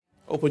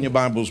Open your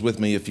Bibles with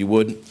me if you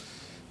would.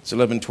 It's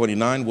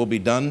 11:29. We'll be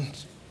done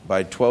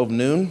by 12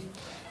 noon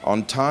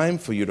on time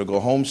for you to go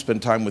home,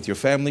 spend time with your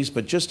families.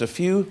 But just a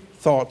few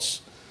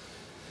thoughts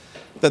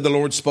that the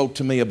Lord spoke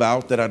to me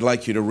about that I'd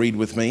like you to read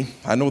with me.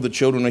 I know the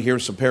children are here,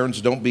 so parents,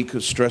 don't be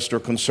stressed or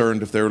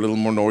concerned if they're a little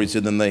more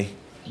noisy than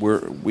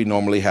we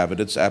normally have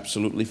it. It's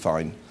absolutely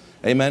fine.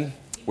 Amen?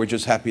 We're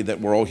just happy that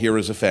we're all here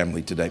as a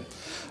family today.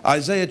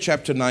 Isaiah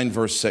chapter 9,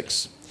 verse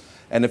 6.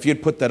 And if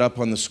you'd put that up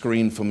on the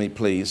screen for me,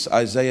 please.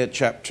 Isaiah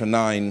chapter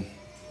 9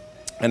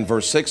 and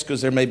verse 6,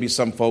 because there may be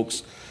some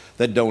folks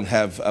that don't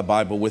have a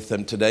Bible with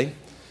them today.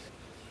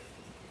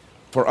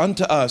 For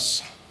unto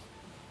us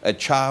a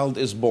child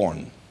is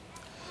born,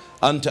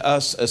 unto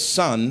us a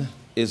son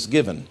is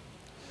given,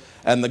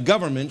 and the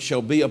government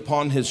shall be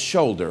upon his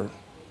shoulder,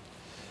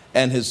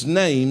 and his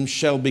name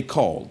shall be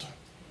called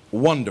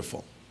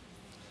Wonderful,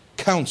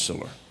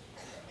 Counselor,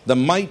 the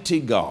Mighty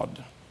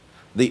God,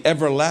 the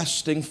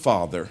Everlasting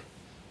Father,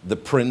 the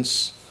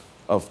Prince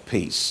of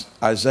Peace.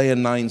 Isaiah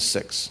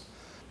 9:6.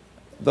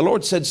 The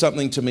Lord said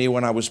something to me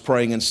when I was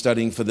praying and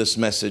studying for this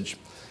message,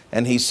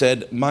 and He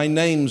said, my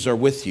names are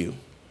with you.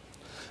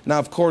 Now,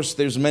 of course,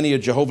 there's many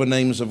Jehovah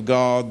names of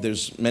God.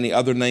 There's many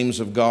other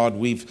names of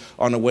God.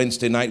 On a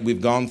Wednesday night,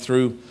 we've gone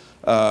through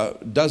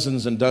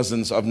dozens and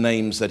dozens of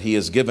names that He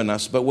has given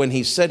us. But when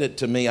He said it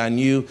to me, I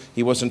knew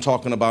He wasn't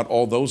talking about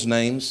all those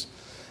names.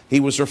 He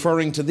was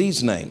referring to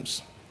these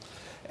names.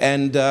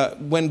 And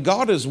when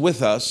God is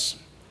with us,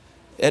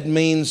 it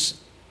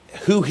means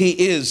who He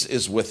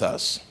is with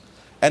us.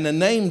 And a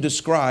name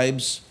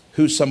describes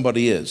who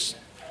somebody is.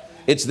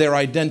 It's their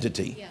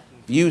identity. Yeah.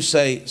 If you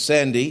say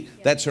Sandy,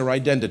 that's her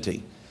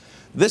identity.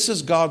 This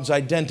is God's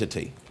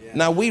identity. Yeah.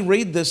 Now we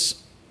read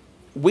this,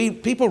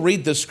 people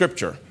read this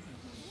scripture.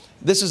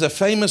 This is a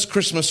famous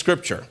Christmas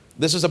scripture.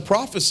 This is a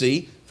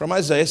prophecy from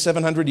Isaiah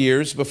 700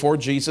 years before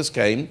Jesus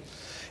came.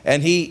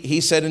 And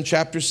he said in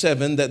chapter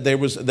 7 that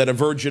that a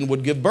virgin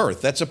would give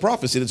birth. That's a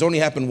prophecy that's only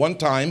happened one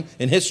time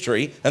in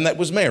history, and that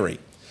was Mary.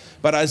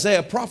 But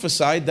Isaiah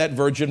prophesied that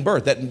virgin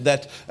birth,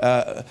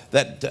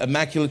 that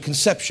immaculate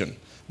conception.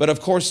 But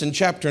of course, in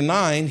chapter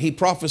 9, he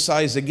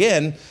prophesies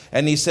again,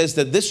 and he says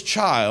that this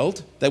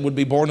child that would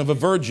be born of a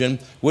virgin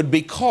would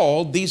be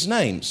called these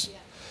names. Yeah.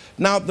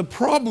 Now, the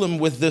problem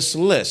with this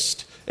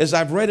list is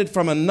I've read it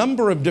from a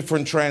number of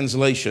different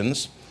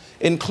translations,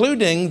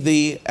 including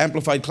the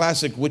Amplified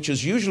Classic, which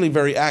is usually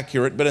very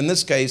accurate, but in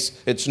this case,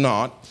 it's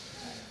not.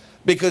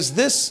 Because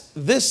this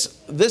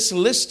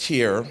list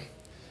here,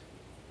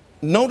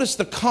 notice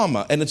the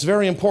comma, and it's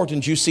very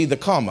important you see the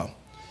comma.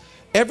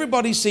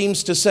 Everybody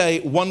seems to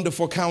say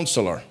Wonderful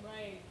Counselor.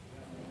 Right.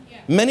 Yeah.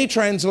 Many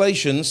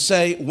translations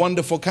say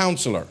Wonderful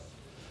Counselor.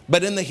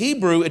 But in the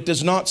Hebrew, it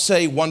does not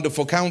say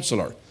Wonderful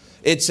Counselor.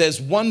 It says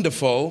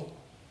Wonderful,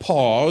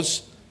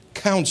 pause,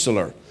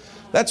 Counselor.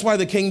 That's why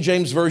the King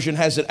James Version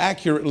has it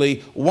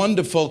accurately,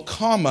 Wonderful,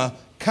 comma,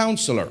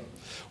 Counselor.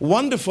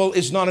 Wonderful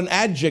is not an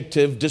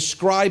adjective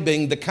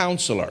describing the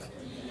counselor.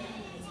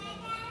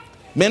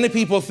 Many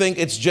people think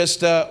it's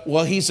just,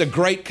 well, he's a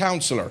great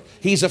counselor.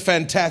 He's a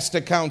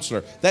fantastic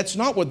counselor. That's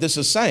not what this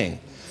is saying.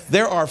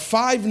 There are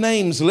 5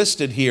 names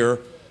listed here,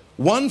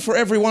 one for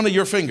every one of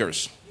your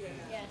fingers.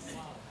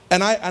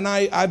 And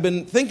I've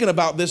been thinking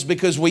about this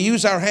because we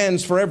use our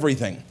hands for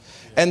everything.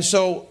 And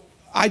so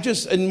I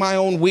just, in my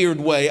own weird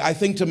way, I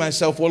think to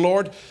myself, well,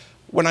 Lord,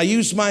 when I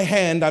use my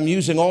hand, I'm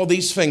using all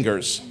these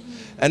fingers.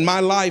 And my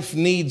life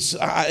needs,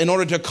 in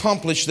order to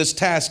accomplish this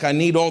task, I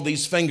need all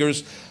these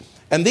fingers.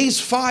 And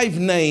these 5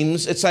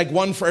 names, it's like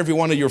one for every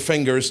one of your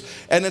fingers.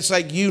 And it's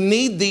like you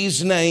need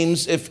these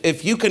names.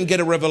 If you can get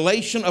a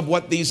revelation of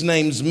what these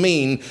names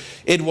mean,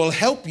 it will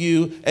help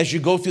you as you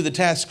go through the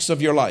tasks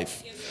of your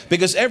life.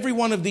 Because every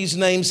one of these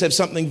names have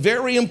something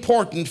very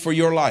important for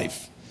your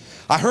life.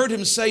 I heard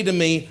Him say to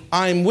me,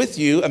 I'm with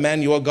you,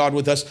 Emmanuel, God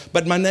with us,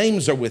 but my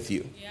names are with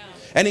you. Yeah.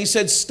 And He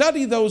said,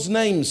 study those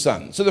names,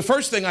 son. So the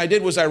first thing I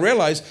did was I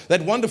realized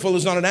that wonderful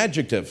is not an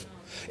adjective.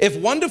 If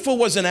wonderful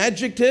was an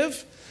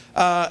adjective,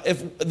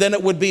 then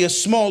it would be a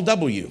small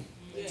w.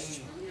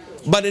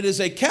 But it is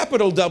a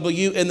capital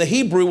W in the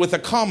Hebrew with a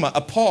comma,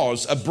 a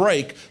pause, a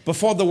break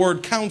before the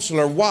word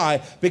counselor.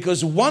 Why?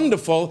 Because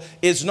wonderful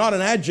is not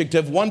an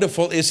adjective.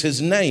 Wonderful is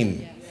His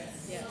name.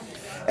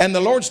 And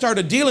the Lord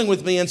started dealing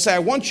with me and said, I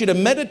want you to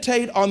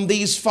meditate on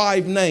these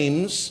 5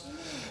 names,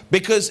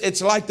 because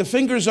it's like the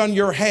fingers on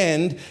your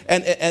hand,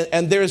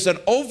 and there's an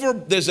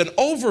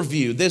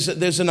overview,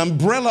 there's an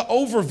umbrella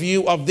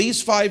overview of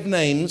these 5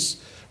 names.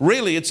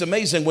 Really, it's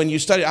amazing when you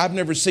study. I've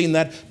never seen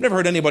that. Never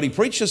heard anybody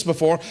preach this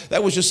before.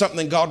 That was just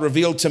something God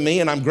revealed to me,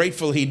 and I'm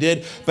grateful He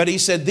did. But He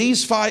said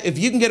these 5, if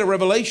you can get a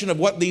revelation of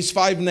what these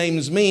 5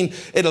 names mean,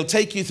 it'll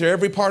take you through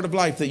every part of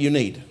life that you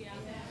need.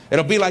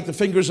 It'll be like the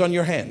fingers on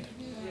your hand.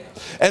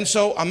 And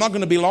so I'm not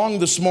going to be long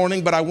this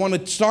morning, but I want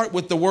to start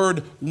with the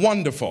word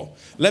wonderful.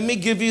 Let me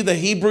give you the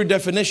Hebrew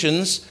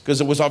definitions,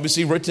 because it was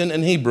obviously written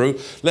in Hebrew.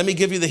 Let me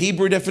give you the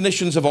Hebrew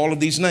definitions of all of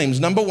these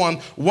names. Number 1,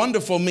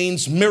 wonderful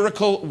means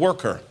miracle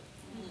worker.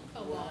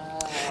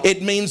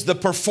 It means the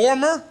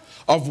performer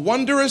of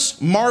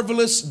wondrous,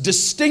 marvelous,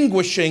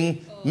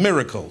 distinguishing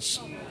miracles.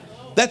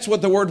 That's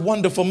what the word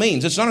wonderful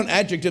means. It's not an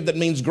adjective that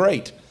means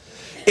great.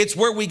 It's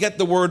where we get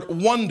the word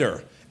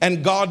wonder.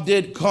 And God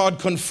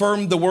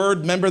confirmed the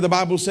word. Remember, the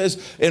Bible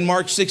says in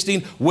Mark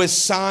 16, with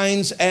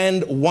signs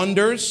and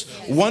wonders.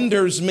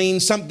 Wonders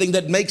means something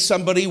that makes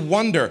somebody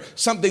wonder.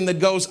 Something that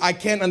goes, I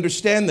can't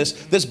understand this.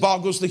 This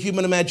boggles the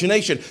human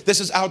imagination. This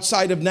is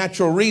outside of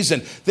natural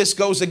reason. This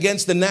goes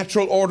against the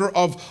natural order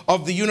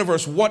of the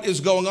universe. What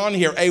is going on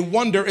here? A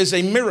wonder is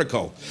a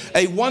miracle.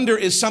 A wonder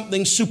is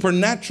something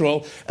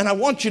supernatural. And I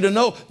want you to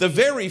know the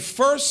very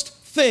first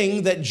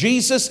thing that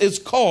Jesus is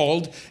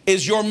called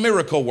is your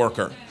miracle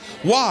worker.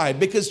 Why?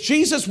 Because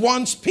Jesus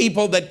wants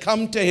people that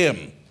come to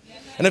him.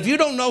 And if you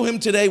don't know him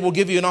today, we'll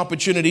give you an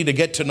opportunity to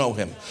get to know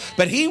him.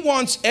 But he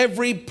wants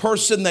every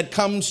person that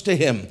comes to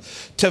him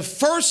to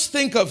first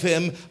think of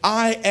him,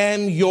 I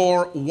am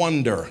your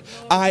wonder.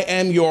 I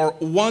am your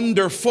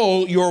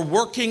wonderful, your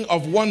working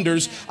of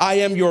wonders. I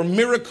am your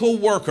miracle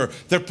worker,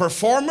 the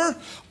performer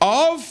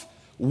of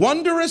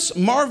wondrous,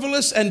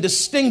 marvelous, and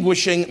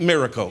distinguishing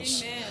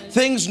miracles. Amen.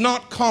 Things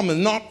not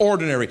common, not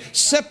ordinary,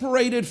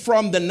 separated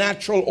from the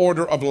natural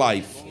order of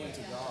life.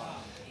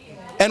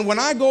 And when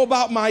I go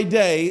about my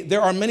day, there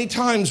are many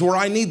times where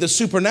I need the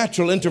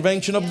supernatural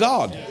intervention of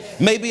God.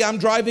 Maybe I'm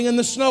driving in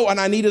the snow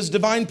and I need his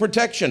divine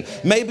protection.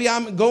 Maybe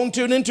I'm going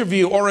to an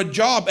interview or a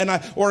job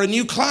or a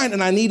new client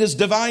and I need his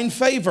divine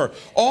favor.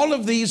 All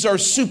of these are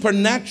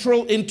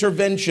supernatural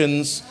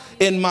interventions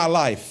in my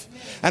life.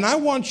 And I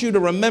want you to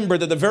remember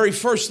that the very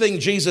first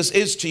thing Jesus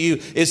is to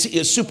you is he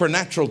is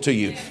supernatural to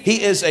you.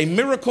 He is a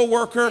miracle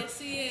worker.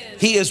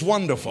 He is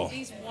wonderful.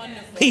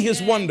 He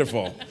is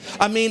wonderful.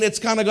 I mean, it's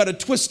kind of got a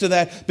twist to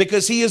that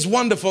because he is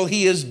wonderful.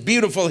 He is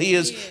beautiful. He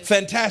is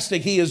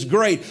fantastic. He is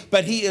great.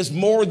 But he is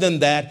more than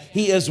that.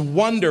 He is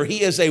wonder.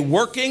 He is a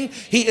working.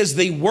 He is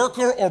the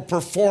worker or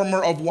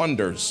performer of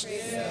wonders.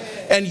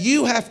 And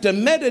you have to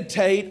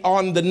meditate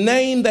on the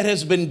name that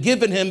has been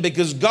given him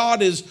because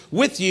God is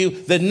with you.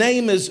 The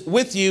name is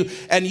with you.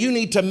 And you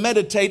need to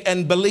meditate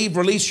and believe,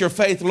 release your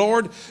faith.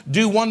 Lord,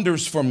 do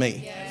wonders for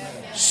me.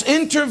 Yes.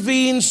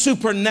 Intervene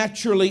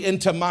supernaturally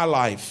into my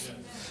life.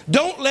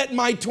 Don't let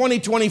my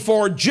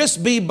 2024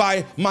 just be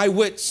by my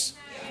wits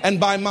and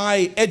by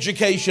my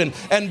education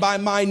and by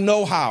my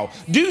know-how.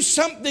 Do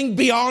something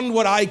beyond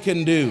what I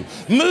can do.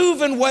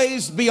 Move in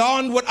ways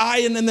beyond what I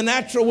and in the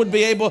natural would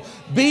be able.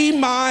 Be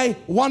my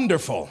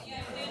wonderful.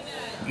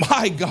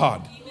 My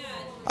God.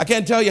 I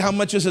can't tell you how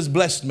much this has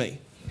blessed me.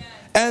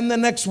 And the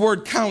next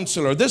word,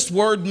 counselor. This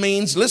word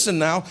means, listen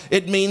now,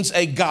 it means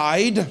a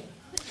guide.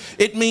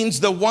 It means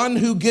the one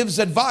who gives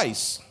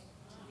advice.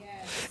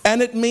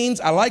 And it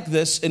means, I like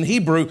this in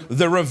Hebrew,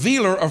 the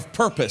revealer of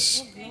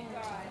purpose.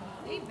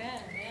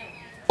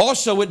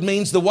 Also, it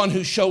means the one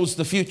who shows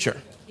the future.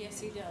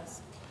 Yes, he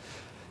does.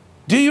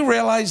 Do you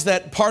realize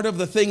that part of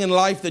the thing in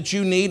life that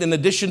you need, in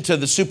addition to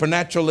the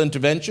supernatural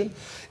intervention,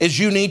 is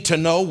you need to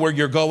know where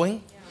you're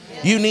going?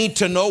 Yes. You need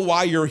to know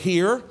why you're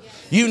here.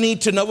 You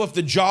need to know if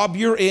the job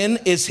you're in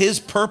is his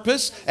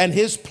purpose and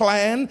his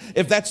plan,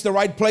 if that's the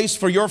right place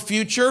for your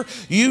future.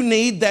 You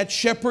need that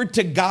shepherd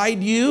to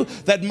guide you,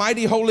 that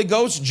mighty Holy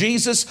Ghost,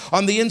 Jesus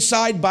on the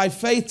inside by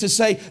faith to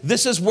say,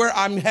 this is where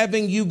I'm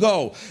having you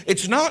go.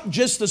 It's not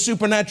just the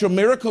supernatural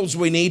miracles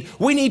we need.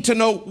 We need to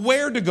know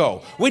where to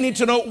go. We need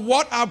to know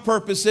what our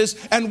purpose is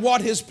and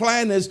what his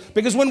plan is,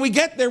 because when we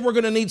get there, we're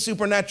going to need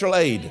supernatural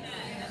aid.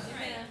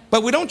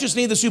 But we don't just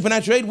need the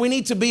supernatural aid. We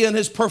need to be in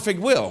his perfect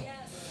will.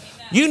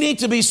 You need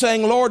to be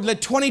saying, Lord,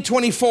 let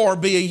 2024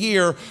 be a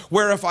year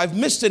where if I've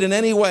missed it in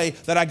any way,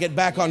 that I get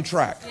back on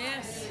track.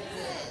 Yes.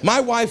 My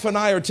wife and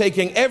I are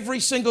taking every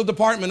single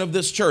department of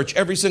this church,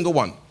 every single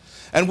one.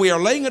 And we are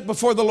laying it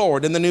before the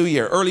Lord in the new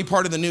year, early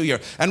part of the new year.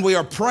 And we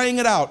are praying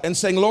it out and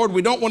saying, Lord,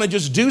 we don't want to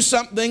just do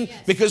something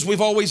because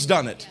we've always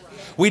done it.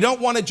 We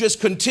don't want to just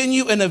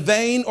continue in a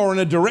vein or in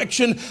a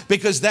direction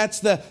because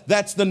that's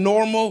the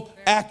normal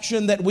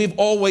action that we've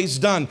always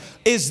done.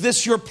 Is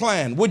this your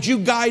plan? Would you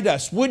guide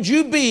us? Would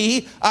you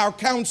be our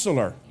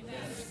counselor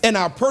in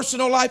our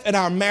personal life, in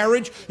our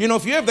marriage? You know,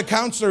 if you have the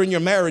counselor in your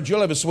marriage,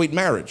 you'll have a sweet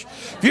marriage.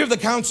 If you have the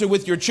counselor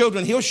with your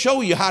children, he'll show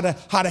you how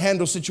to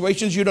handle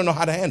situations you don't know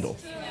how to handle.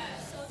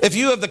 If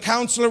you have the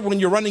counselor when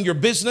you're running your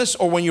business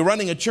or when you're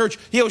running a church,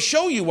 he'll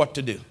show you what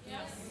to do.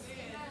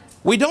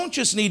 We don't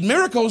just need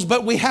miracles,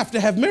 but we have to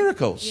have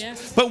miracles.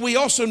 Yes. But we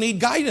also need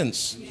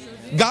guidance.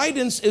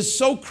 Guidance is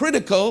so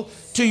critical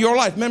to your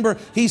life. Remember,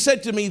 he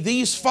said to me,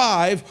 these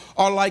 5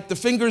 are like the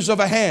fingers of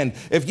a hand.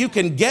 If you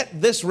can get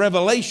this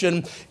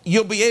revelation,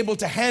 you'll be able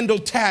to handle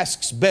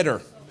tasks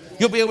better.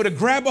 You'll be able to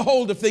grab a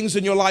hold of things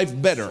in your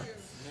life better.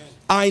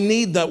 I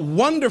need the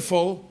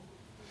wonderful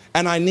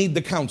and I need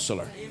the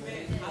counselor.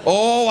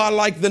 Oh, I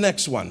like the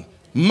next one.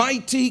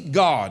 Mighty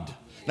God.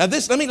 Now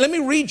let me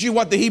read you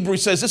what the Hebrew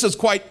says. This is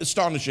quite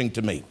astonishing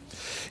to me.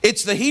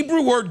 It's the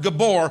Hebrew word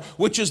Gabor,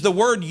 which is the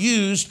word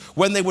used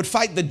when they would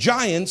fight the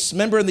giants.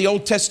 Remember in the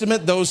Old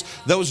Testament,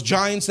 those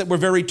giants that were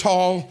very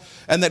tall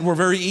and that were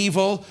very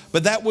evil?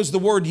 But that was the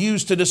word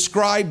used to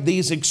describe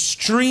these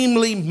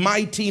extremely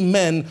mighty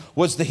men,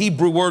 was the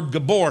Hebrew word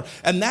Gabor.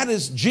 And that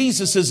is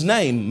Jesus'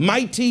 name,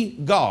 mighty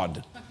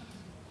God.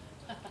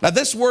 Now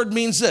this word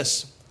means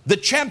this: the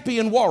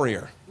champion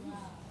warrior,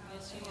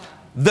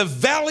 the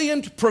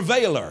valiant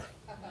prevailer,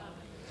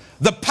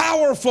 the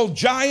powerful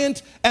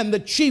giant, and the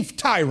chief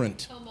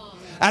tyrant.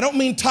 I don't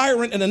mean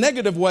tyrant in a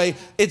negative way.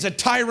 It's a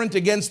tyrant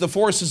against the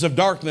forces of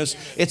darkness.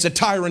 It's a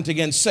tyrant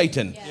against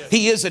Satan.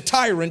 He is a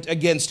tyrant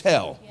against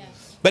hell.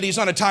 But he's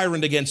not a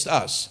tyrant against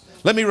us.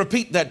 Let me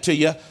repeat that to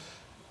you.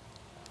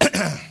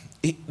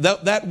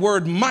 That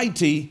word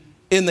mighty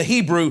in the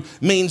Hebrew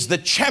means the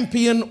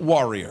champion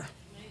warrior,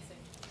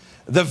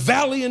 the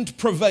valiant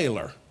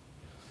prevailer,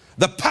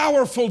 the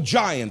powerful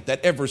giant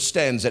that ever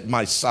stands at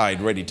my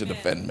side ready to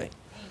defend me,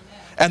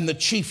 and the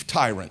chief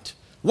tyrant.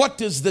 What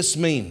does this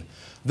mean?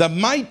 The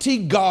mighty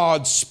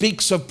God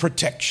speaks of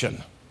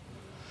protection.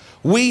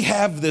 We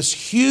have this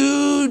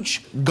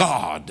huge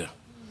God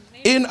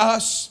in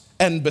us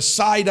and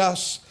beside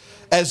us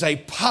as a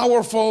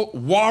powerful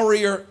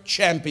warrior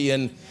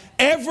champion,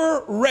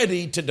 ever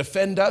ready to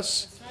defend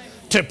us,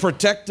 to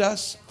protect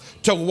us,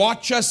 to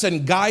watch us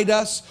and guide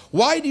us.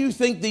 Why do you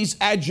think these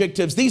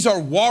adjectives, these are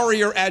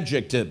warrior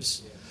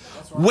adjectives?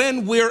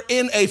 When we're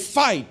in a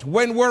fight,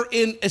 when we're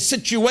in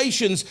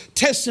situations,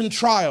 tests and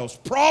trials,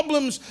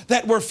 problems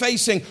that we're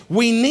facing,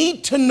 we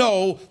need to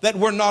know that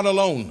we're not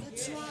alone.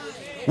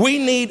 We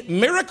need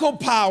miracle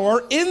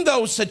power in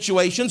those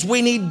situations.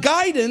 We need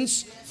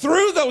guidance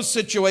through those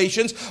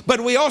situations,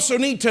 but we also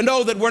need to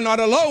know that we're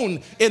not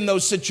alone in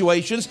those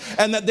situations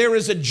and that there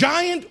is a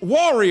giant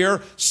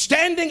warrior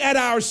standing at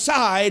our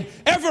side,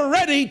 ever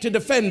ready to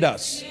defend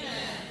us.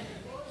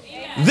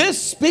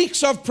 This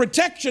speaks of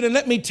protection, and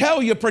let me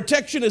tell you,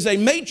 protection is a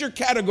major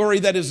category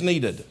that is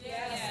needed.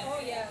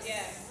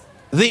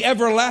 The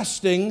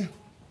everlasting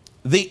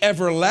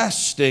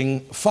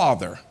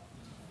Father.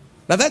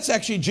 Now that's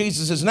actually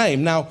Jesus'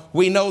 name. Now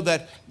we know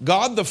that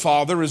God the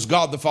Father is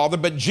God the Father,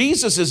 but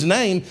Jesus'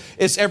 name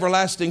is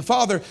Everlasting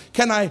Father.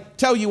 Can I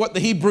tell you what the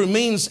Hebrew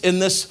means in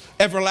this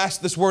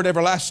word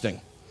everlasting?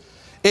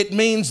 It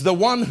means the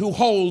one who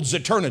holds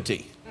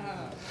eternity.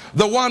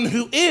 The one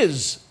who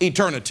is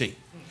eternity.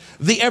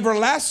 The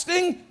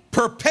everlasting,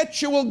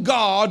 perpetual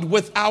God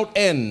without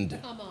end.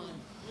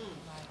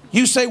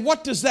 You say,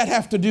 what does that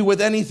have to do with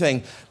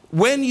anything?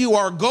 When you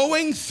are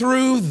going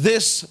through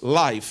this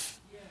life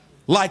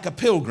like a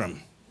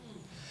pilgrim,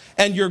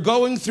 and you're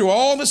going through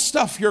all the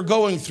stuff you're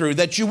going through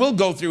that you will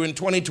go through in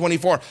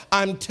 2024,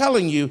 I'm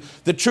telling you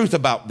the truth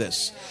about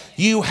this.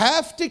 You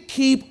have to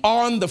keep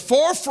on the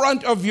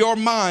forefront of your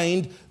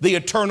mind the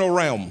eternal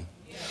realm.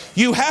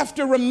 You have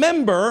to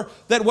remember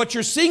that what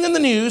you're seeing in the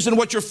news and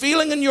what you're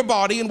feeling in your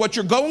body and what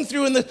you're going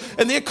through in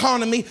the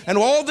economy and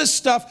all this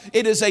stuff,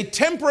 it is a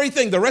temporary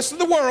thing. The rest of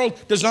the world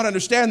does not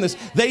understand this.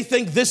 They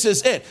think this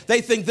is it. They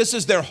think this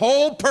is their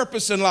whole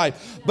purpose in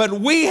life. But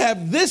we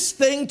have this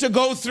thing to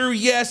go through,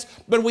 yes,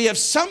 but we have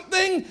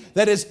something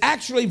that is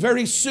actually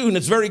very soon.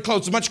 It's very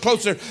close, much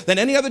closer than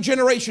any other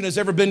generation has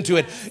ever been to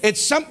it.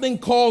 It's something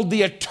called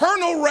the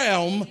eternal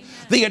realm,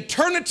 the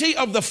eternity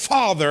of the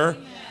Father,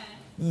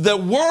 the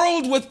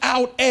world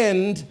without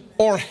end,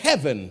 or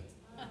heaven,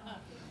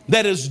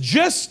 that is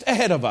just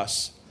ahead of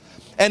us.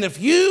 And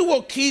if you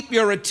will keep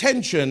your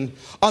attention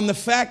on the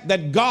fact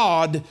that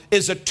God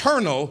is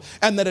eternal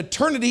and that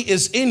eternity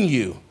is in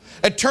you,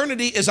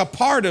 eternity is a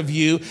part of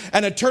you,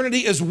 and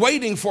eternity is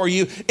waiting for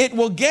you, it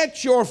will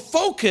get your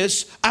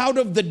focus out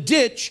of the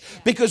ditch,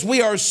 because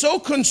we are so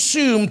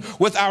consumed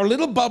with our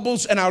little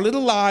bubbles and our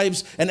little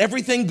lives and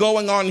everything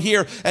going on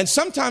here. And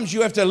sometimes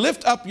you have to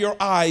lift up your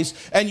eyes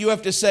and you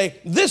have to say,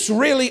 this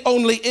really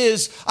only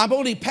is, I'm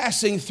only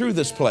passing through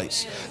this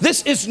place.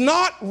 This is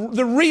not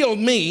the real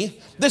me.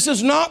 This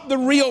is not the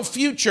real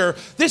future.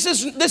 This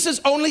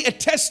is only a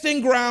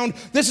testing ground.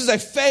 This is a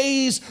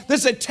phase.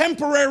 This is a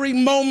temporary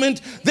moment.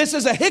 This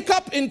is a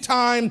hiccup in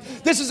time.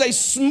 This is a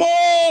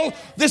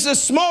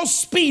small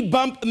speed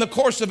bump in the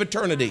course of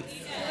eternity.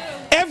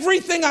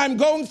 Everything I'm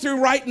going through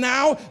right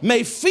now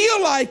may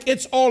feel like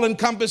it's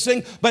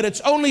all-encompassing, but it's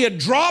only a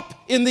drop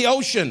in the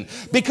ocean,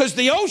 because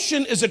the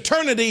ocean is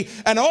eternity,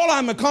 and all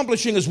I'm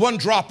accomplishing is one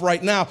drop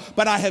right now.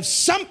 But I have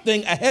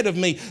something ahead of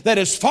me that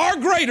is far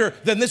greater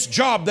than this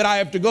job that I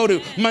have to go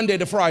to Monday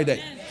to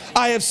Friday.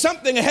 I have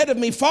something ahead of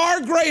me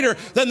far greater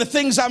than the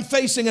things I'm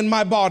facing in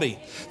my body,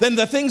 than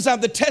the things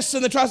the tests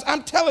and the trials.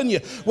 I'm telling you,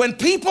 when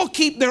people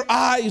keep their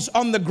eyes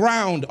on the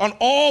ground, on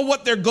all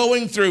what they're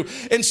going through,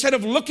 instead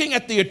of looking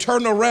at the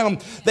eternal realm,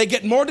 they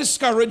get more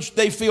discouraged,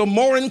 they feel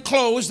more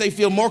enclosed, they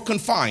feel more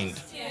confined.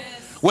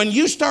 When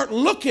you start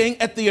looking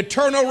at the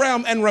eternal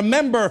realm and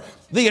remember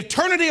the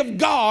eternity of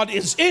God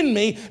is in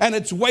me and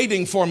it's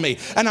waiting for me.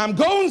 And I'm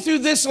going through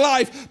this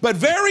life, but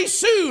very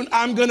soon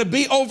I'm going to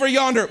be over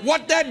yonder.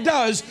 What that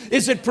does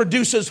is it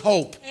produces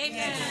hope.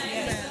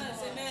 Amen.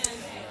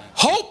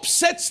 Hope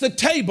sets the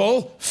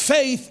table,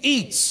 faith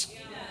eats.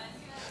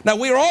 Now,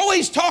 we're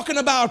always talking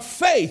about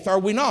faith, are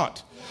we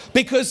not?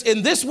 Because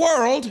in this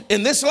world,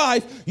 in this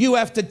life, you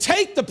have to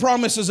take the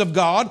promises of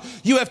God.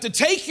 You have to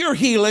take your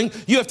healing.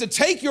 You have to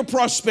take your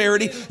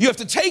prosperity. You have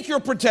to take your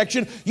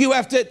protection. You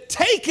have to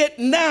take it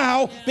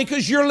now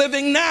because you're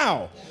living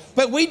now.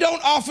 But we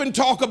don't often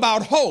talk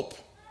about hope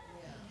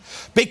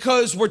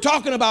because we're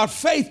talking about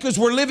faith because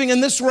we're living in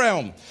this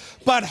realm.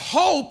 But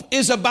hope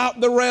is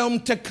about the realm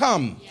to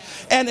come.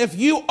 And if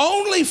you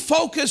only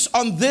focus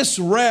on this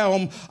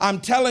realm, I'm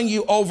telling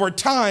you, over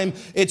time,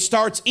 it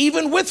starts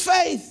even with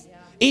faith.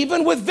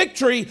 Even with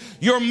victory,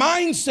 your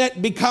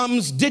mindset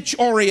becomes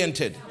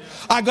ditch-oriented.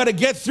 I got to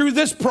get through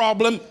this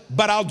problem,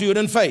 but I'll do it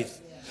in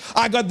faith.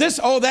 I got this,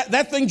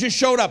 that thing just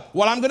showed up.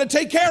 Well, I'm going to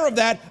take care of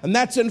that, and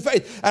that's in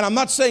faith. And I'm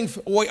not saying,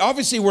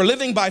 obviously, we're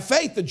living by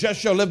faith. The just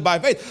shall live by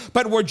faith.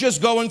 But we're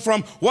just going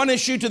from one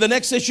issue to the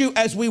next issue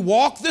as we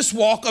walk this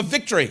walk of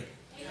victory.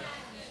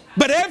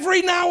 But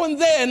every now and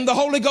then, the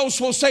Holy Ghost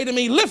will say to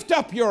me, lift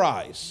up your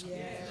eyes.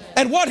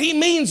 And what he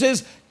means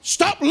is,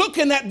 stop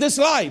looking at this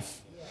life.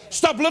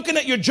 Stop looking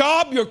at your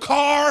job, your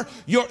car,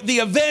 the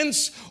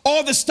events,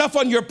 all the stuff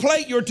on your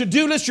plate, your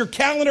to-do list, your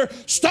calendar.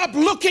 Stop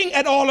looking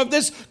at all of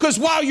this, because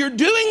while you're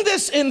doing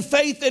this in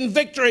faith and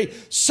victory,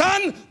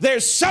 son,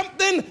 there's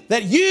something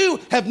that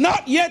you have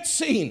not yet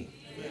seen.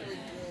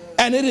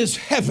 And it is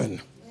heaven.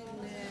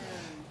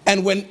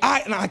 And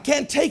I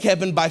can't take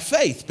heaven by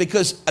faith,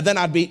 because then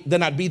I'd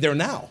be there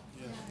now.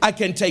 I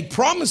can take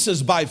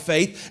promises by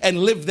faith and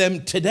live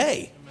them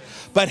today.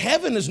 But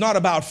heaven is not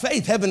about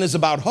faith. Heaven is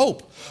about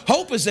hope.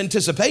 Hope is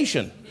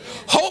anticipation.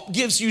 Hope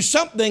gives you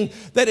something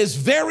that is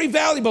very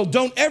valuable.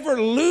 Don't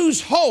ever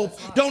lose hope.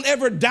 Don't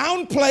ever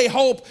downplay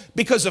hope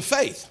because of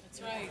faith.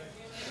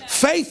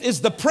 Faith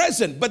is the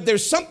present, but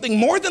there's something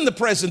more than the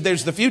present.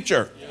 There's the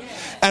future.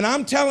 And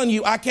I'm telling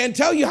you, I can't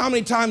tell you how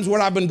many times when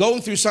I've been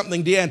going through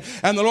something, Deanne,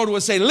 and the Lord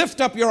would say,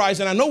 lift up your eyes.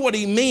 And I know what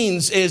he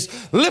means is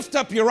lift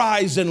up your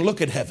eyes and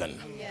look at heaven.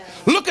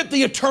 Look at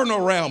the eternal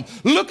realm.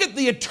 Look at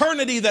the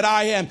eternity that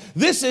I am.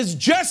 This is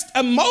just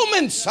a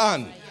moment,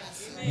 son.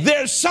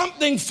 There's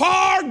something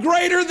far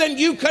greater than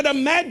you could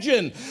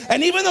imagine.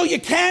 And even though you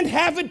can't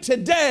have it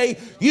today,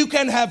 you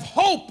can have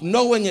hope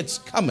knowing it's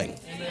coming.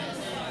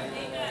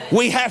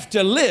 We have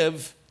to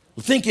live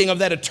thinking of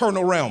that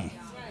eternal realm.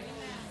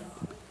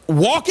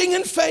 Walking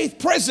in faith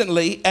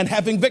presently and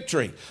having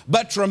victory,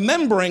 but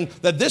remembering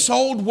that this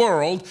old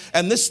world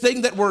and this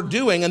thing that we're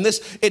doing and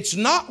this, it's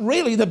not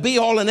really the be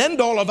all and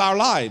end all of our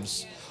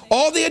lives.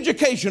 All the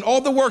education,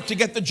 all the work to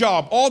get the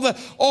job, all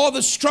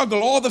the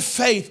struggle, all the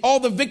faith,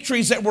 all the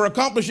victories that we're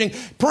accomplishing,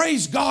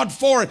 praise God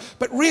for it.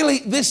 But really,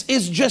 this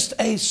is just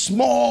a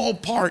small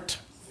part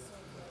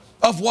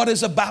of what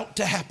is about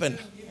to happen.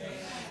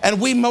 And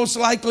we most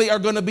likely are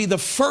going to be the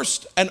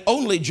first and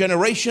only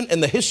generation in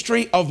the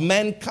history of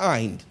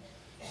mankind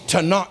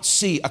to not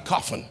see a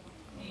coffin.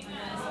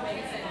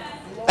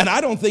 And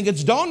I don't think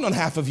it's dawned on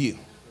half of you,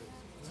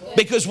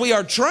 because we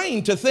are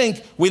trained to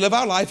think we live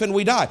our life and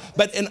we die.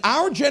 But in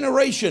our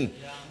generation,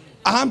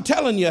 I'm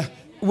telling you,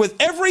 with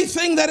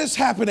everything that is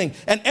happening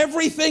and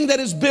everything that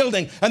is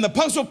building and the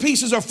puzzle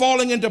pieces are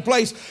falling into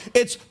place,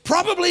 it's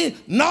probably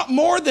not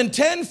more than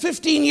 10,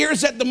 15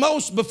 years at the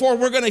most before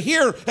we're going to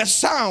hear a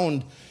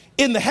sound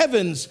in the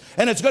heavens,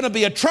 and it's going to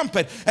be a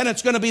trumpet, and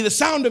it's going to be the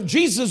sound of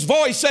Jesus'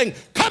 voice saying,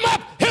 come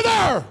up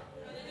hither.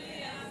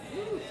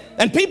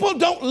 And people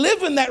don't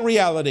live in that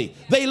reality.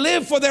 They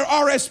live for their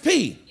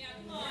RSP.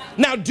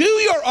 Now do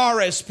your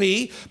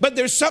RSP, but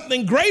there's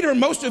something greater.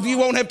 Most of you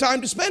won't have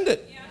time to spend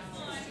it.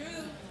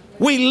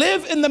 We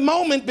live in the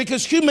moment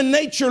because human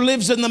nature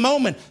lives in the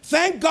moment.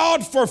 Thank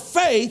God for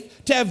faith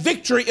to have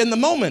victory in the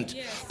moment.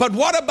 Yes. But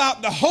what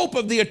about the hope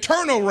of the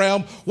eternal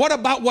realm? What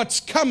about what's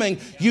coming?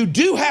 You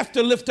do have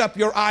to lift up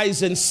your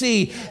eyes and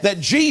see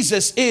that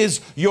Jesus is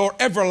your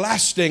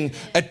everlasting,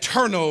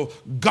 eternal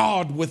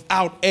God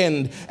without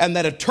end. And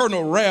that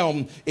eternal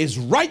realm is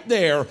right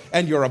there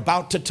and you're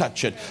about to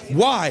touch it.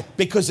 Why?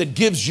 Because it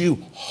gives you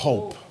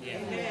hope.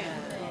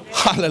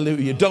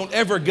 Hallelujah. Don't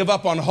ever give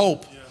up on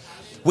hope.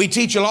 We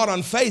teach a lot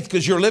on faith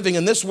because you're living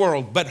in this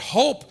world, but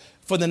hope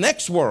for the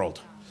next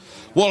world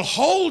will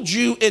hold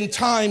you in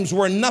times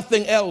where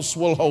nothing else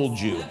will hold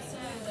you.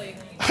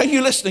 Are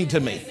you listening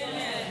to me?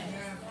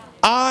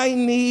 I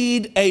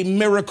need a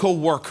miracle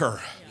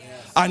worker.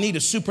 I need a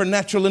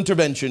supernatural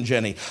intervention,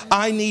 Jenny.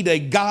 I need a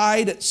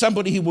guide,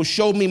 somebody who will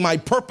show me my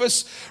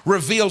purpose,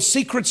 reveal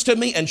secrets to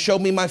me, and show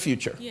me my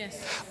future.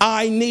 Yes.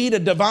 I need a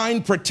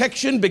divine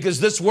protection because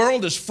this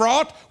world is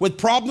fraught with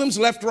problems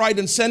left, right,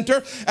 and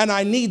center, and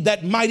I need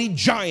that mighty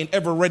giant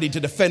ever ready to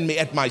defend me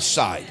at my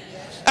side.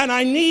 And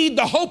I need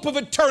the hope of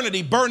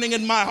eternity burning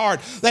in my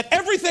heart, that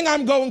everything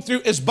I'm going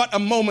through is but a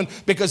moment,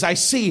 because I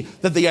see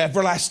that the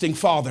everlasting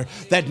Father,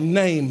 that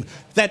name,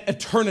 that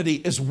eternity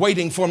is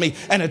waiting for me,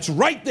 and it's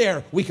right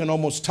there. We can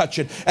almost touch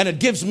it, and it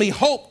gives me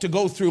hope to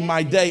go through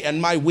my day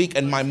and my week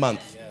and my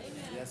month.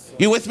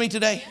 You with me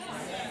today?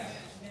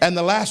 And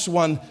the last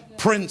one,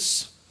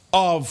 Prince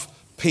of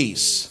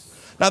Peace.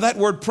 Now that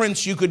word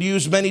prince, you could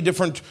use many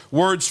different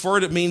words for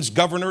it. It means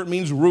governor, it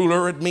means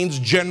ruler, it means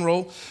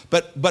general.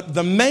 But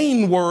the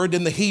main word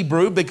in the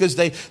Hebrew, because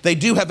they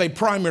do have a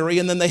primary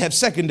and then they have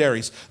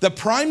secondaries. The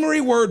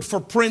primary word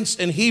for prince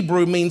in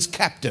Hebrew means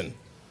captain.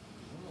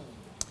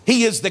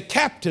 He is the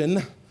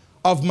captain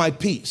of my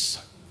peace.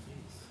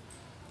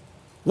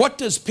 What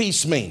does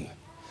peace mean?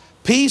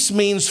 Peace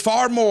means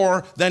far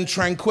more than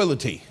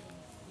tranquility.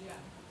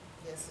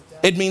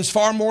 It means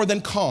far more than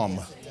calm.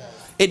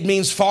 It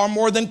means far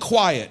more than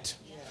quiet.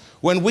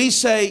 When we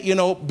say,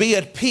 be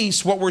at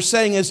peace, what we're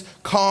saying is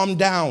calm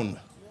down.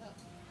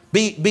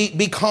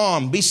 Be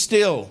calm, be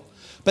still.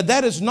 But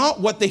that is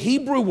not what the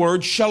Hebrew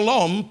word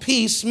shalom,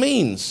 peace,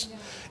 means.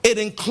 It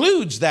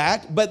includes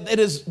that, but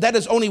that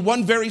is only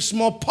one very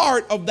small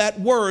part of that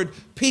word,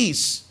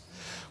 peace.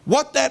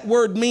 What that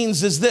word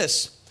means is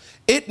this.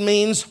 It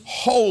means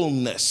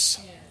wholeness.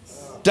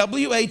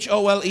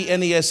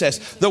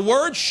 WHOLENESS. The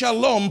word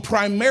shalom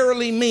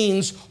primarily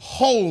means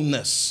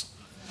wholeness.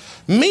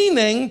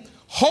 Meaning,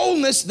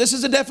 wholeness, this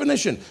is a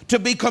definition, to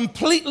be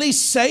completely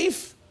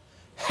safe,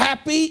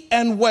 happy,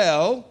 and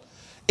well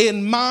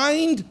in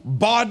mind,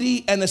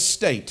 body, and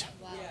estate.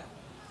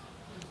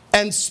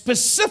 And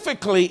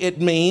specifically, it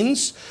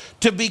means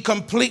to be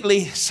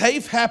completely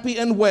safe, happy,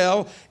 and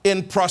well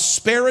in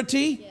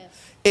prosperity,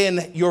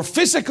 in your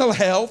physical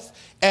health,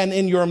 and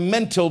in your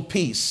mental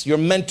peace.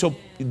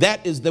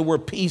 That is the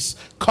word peace,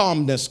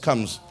 calmness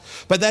comes.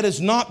 But that is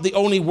not the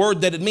only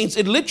word that it means.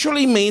 It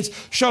literally means,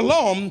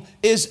 shalom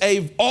is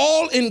a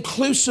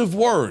all-inclusive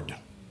word.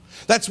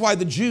 That's why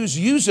the Jews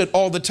use it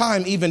all the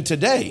time, even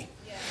today.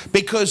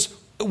 Because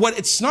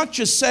it's not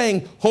just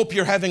saying, hope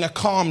you're having a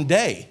calm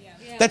day.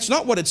 That's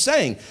not what it's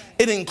saying.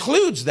 It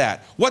includes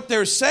that. What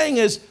they're saying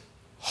is,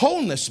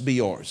 wholeness be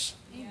yours.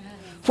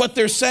 What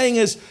they're saying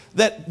is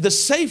that the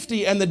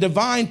safety and the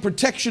divine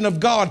protection of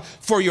God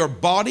for your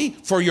body,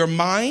 for your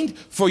mind,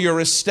 for your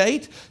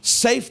estate,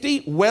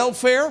 safety,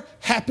 welfare,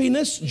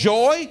 happiness,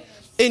 joy,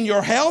 in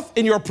your health,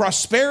 in your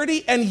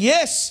prosperity, and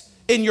yes,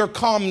 in your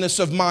calmness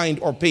of mind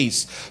or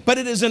peace. But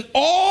it is an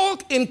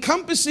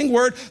all-encompassing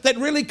word that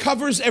really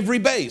covers every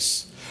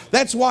base.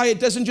 That's why it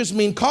doesn't just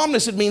mean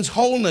calmness, it means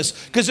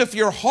wholeness. Because if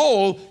you're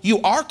whole,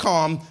 you are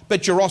calm,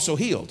 but you're also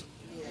healed.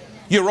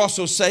 You're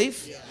also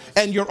safe.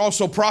 And you're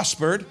also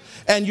prospered,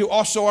 and you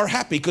also are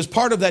happy, because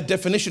part of that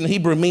definition in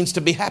Hebrew means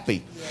to be happy,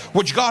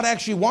 which God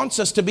actually wants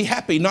us to be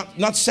happy,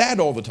 not sad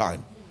all the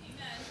time.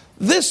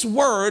 This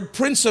word,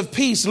 Prince of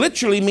Peace,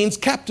 literally means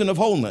captain of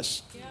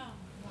wholeness.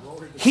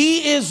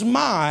 He is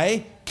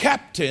my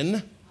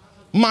captain,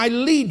 my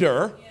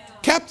leader.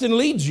 Captain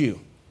leads you.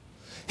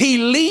 He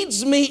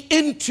leads me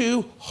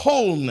into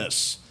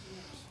wholeness.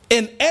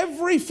 In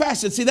every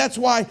facet. See, that's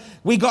why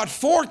we got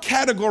 4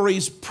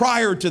 categories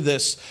prior to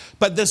this.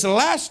 But this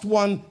last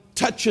one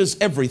touches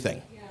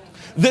everything.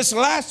 This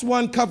last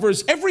one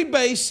covers every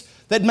base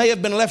that may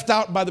have been left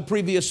out by the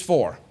previous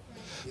 4.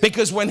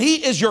 Because when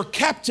he is your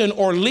captain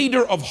or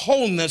leader of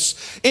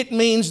wholeness, it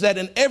means that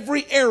in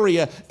every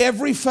area,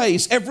 every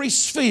phase, every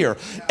sphere,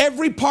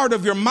 every part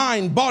of your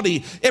mind,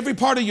 body, every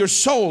part of your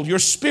soul, your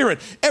spirit,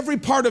 every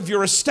part of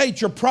your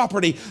estate, your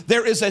property,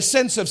 there is a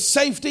sense of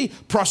safety,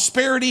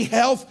 prosperity,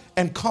 health,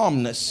 and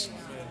calmness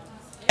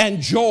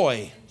and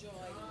joy.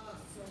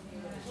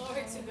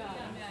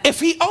 If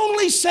he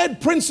only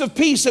said Prince of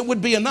Peace, it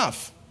would be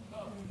enough,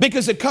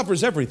 because it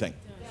covers everything.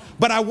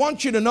 But I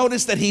want you to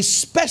notice that he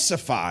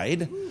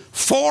specified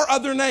 4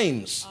 other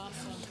names.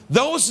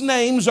 Those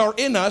names are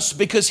in us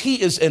because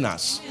he is in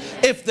us.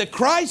 If the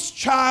Christ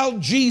child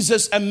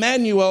Jesus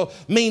Emmanuel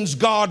means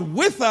God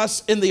with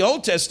us in the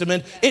Old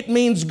Testament, it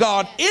means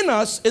God in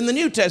us in the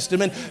New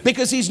Testament,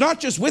 because he's not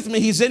just with me,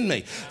 he's in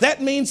me.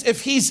 That means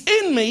if he's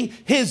in me,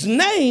 his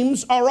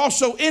names are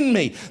also in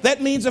me.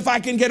 That means if I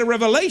can get a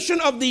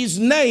revelation of these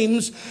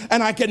names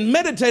and I can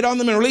meditate on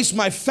them and release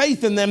my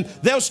faith in them,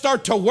 they'll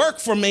start to work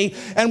for me.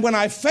 And when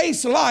I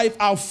face life,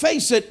 I'll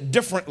face it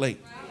differently.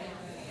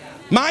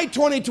 My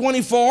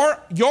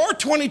 2024, your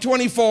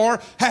 2024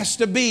 has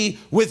to be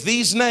with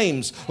these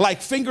names,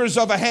 like fingers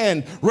of a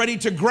hand, ready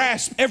to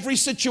grasp every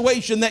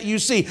situation that you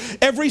see.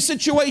 Every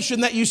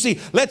situation that you see.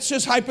 Let's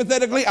just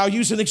hypothetically, I'll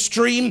use an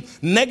extreme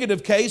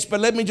negative case, but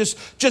let me just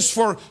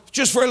for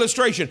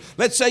illustration.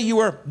 Let's say you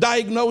were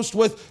diagnosed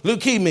with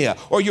leukemia,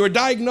 or you were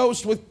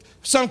diagnosed with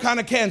some kind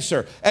of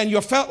cancer, and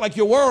you felt like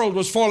your world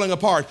was falling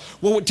apart.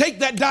 Well, take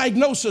that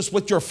diagnosis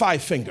with your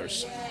 5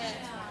 fingers.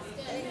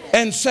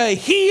 And say,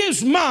 he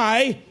is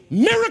my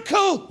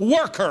miracle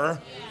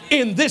worker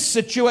in this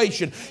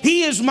situation.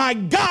 He is my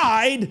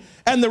guide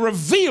and the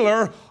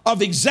revealer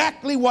of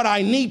exactly what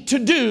I need to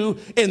do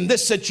in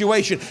this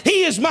situation.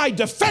 He is my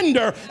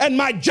defender and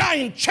my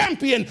giant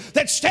champion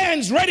that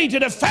stands ready to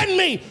defend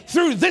me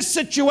through this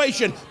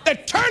situation.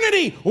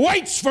 Eternity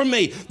waits for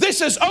me.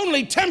 This is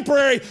only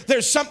temporary.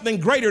 There's something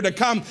greater to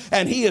come,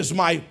 and he is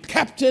my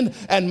captain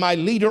and my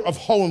leader of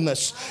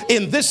wholeness.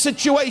 In this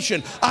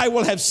situation, I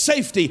will have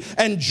safety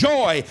and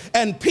joy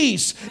and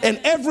peace in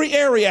every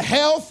area,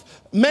 health,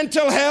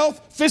 mental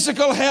health,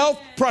 physical health,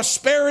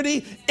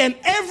 prosperity, in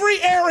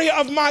every area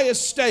of my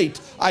estate,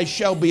 I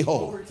shall be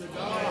whole.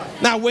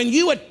 Now, when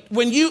you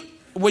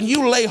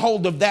lay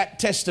hold of that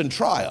test and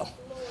trial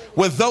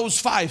with those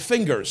 5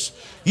 fingers,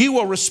 you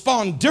will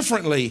respond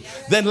differently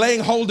than laying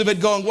hold of it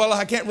going, well,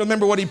 I can't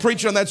remember what he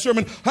preached on that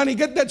sermon. Honey,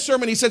 get that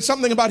sermon. He said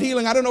something about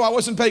healing. I don't know. I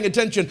wasn't paying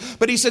attention.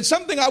 But he said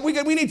something.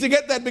 We need to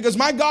get that because,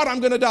 my God, I'm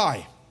going to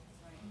die.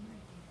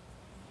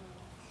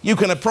 You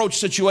can approach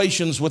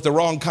situations with the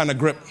wrong kind of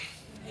grip.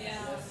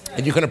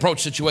 And you can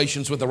approach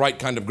situations with the right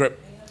kind of grip.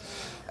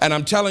 And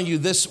I'm telling you,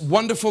 this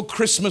wonderful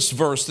Christmas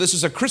verse, this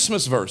is a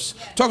Christmas verse,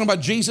 talking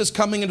about Jesus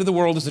coming into the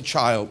world as a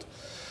child.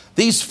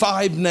 These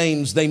 5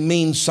 names, they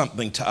mean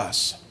something to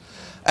us.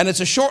 And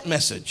it's a short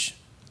message.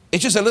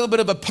 It's just a little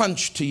bit of a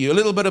punch to you,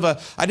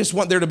 I just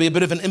want there to be a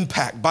bit of an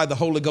impact by the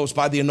Holy Ghost,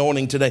 by the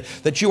anointing today,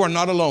 that you are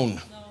not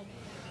alone.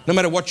 No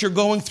matter what you're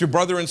going through,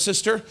 brother and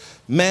sister,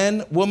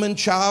 man, woman,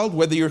 child,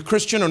 whether you're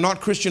Christian or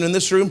not Christian in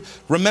this room,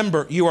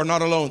 remember, you are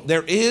not alone.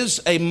 There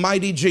is a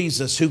mighty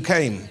Jesus who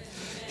came.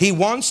 He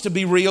wants to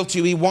be real to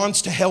you. He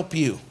wants to help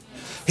you.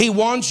 He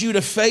wants you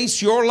to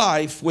face your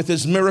life with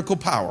His miracle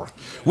power,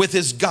 with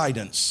His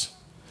guidance.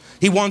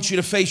 He wants you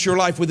to face your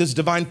life with His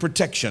divine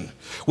protection,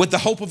 with the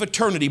hope of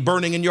eternity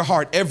burning in your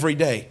heart every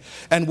day,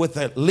 and with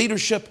the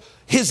leadership,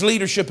 His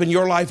leadership in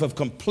your life of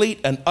complete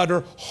and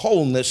utter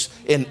wholeness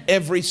in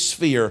every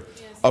sphere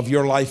of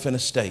your life and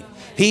estate.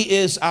 He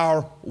is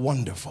our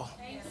wonderful.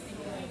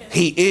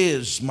 He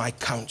is my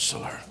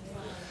counselor.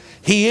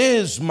 He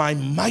is my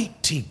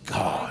mighty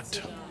God.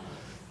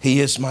 He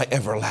is my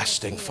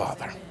everlasting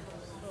Father.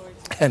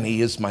 And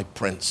He is my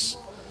Prince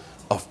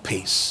of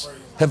Peace.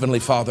 Heavenly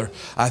Father,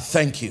 I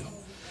thank You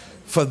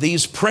for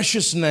these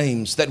precious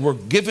names that were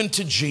given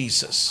to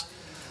Jesus,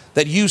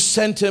 that You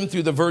sent Him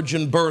through the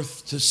virgin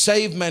birth to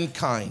save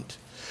mankind.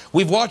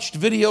 We've watched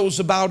videos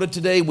about it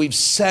today. We've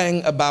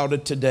sang about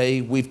it today.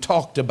 We've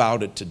talked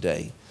about it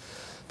today.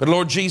 But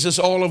Lord Jesus,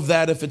 all of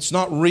that, if it's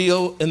not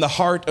real in the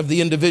heart of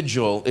the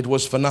individual, it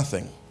was for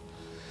nothing.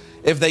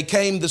 If they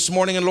came this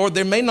morning, and Lord,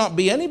 there may not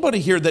be anybody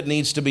here that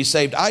needs to be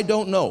saved. I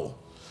don't know.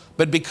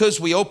 But because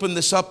we open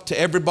this up to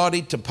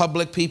everybody, to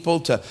public people,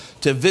 to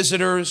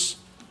visitors,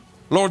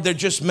 Lord, there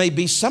just may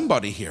be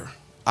somebody here.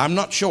 I'm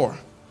not sure.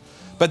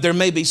 But there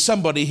may be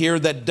somebody here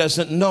that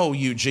doesn't know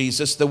You,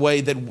 Jesus, the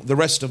way that the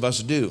rest of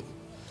us do.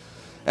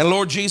 And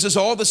Lord Jesus,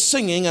 all the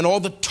singing and all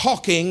the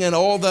talking and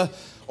all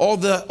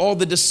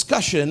the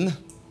discussion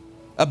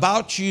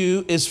about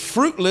You is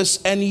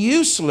fruitless and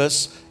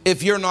useless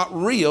if you're not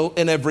real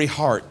in every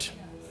heart.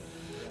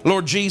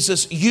 Lord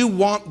Jesus, You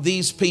want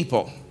these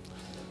people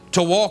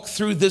to walk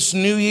through this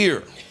new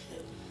year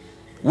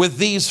with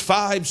these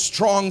 5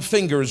 strong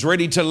fingers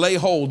ready to lay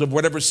hold of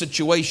whatever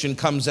situation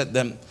comes at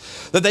them,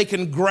 that they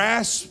can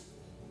grasp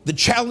the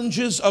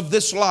challenges of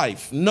this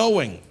life,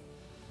 knowing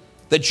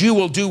that You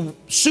will do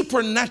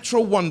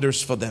supernatural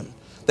wonders for them,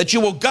 that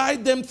You will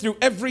guide them through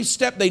every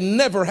step. They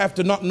never have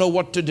to not know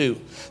what to do,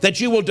 that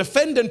You will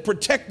defend and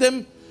protect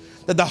them,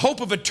 that the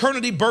hope of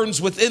eternity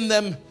burns within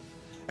them,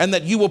 and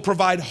that You will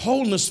provide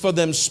wholeness for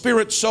them,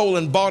 spirit, soul,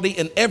 and body,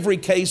 in every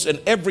case, in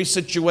every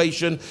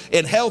situation,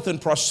 in health and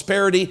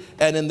prosperity,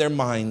 and in their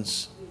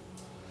minds.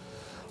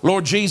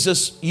 Lord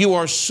Jesus, You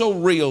are so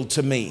real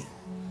to me.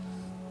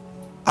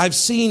 I've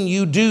seen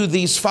You do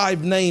these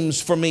 5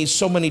 names for me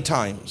so many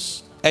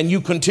times, and You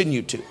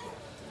continue to.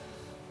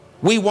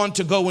 We want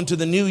to go into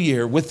the new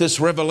year with this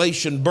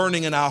revelation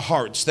burning in our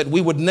hearts, that we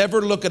would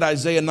never look at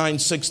Isaiah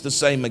 9:6 the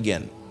same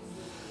again.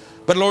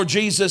 But Lord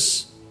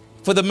Jesus,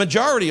 for the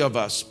majority of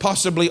us,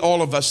 possibly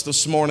all of us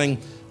this morning,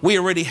 we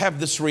already have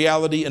this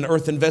reality in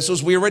earthen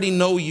vessels. We already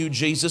know You,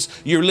 Jesus.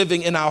 You're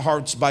living in our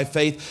hearts by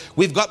faith.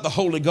 We've got the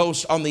Holy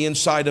Ghost on the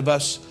inside of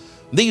us.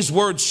 These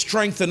words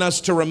strengthen us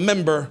to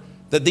remember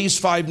that these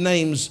 5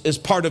 names is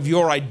part of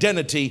Your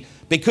identity.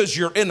 Because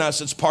You're in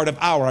us, it's part of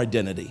our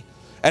identity.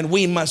 And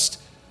we must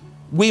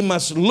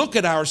look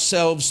at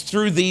ourselves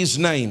through these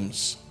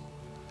names.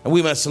 And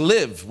we must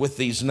live with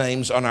these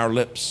names on our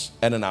lips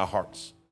and in our hearts.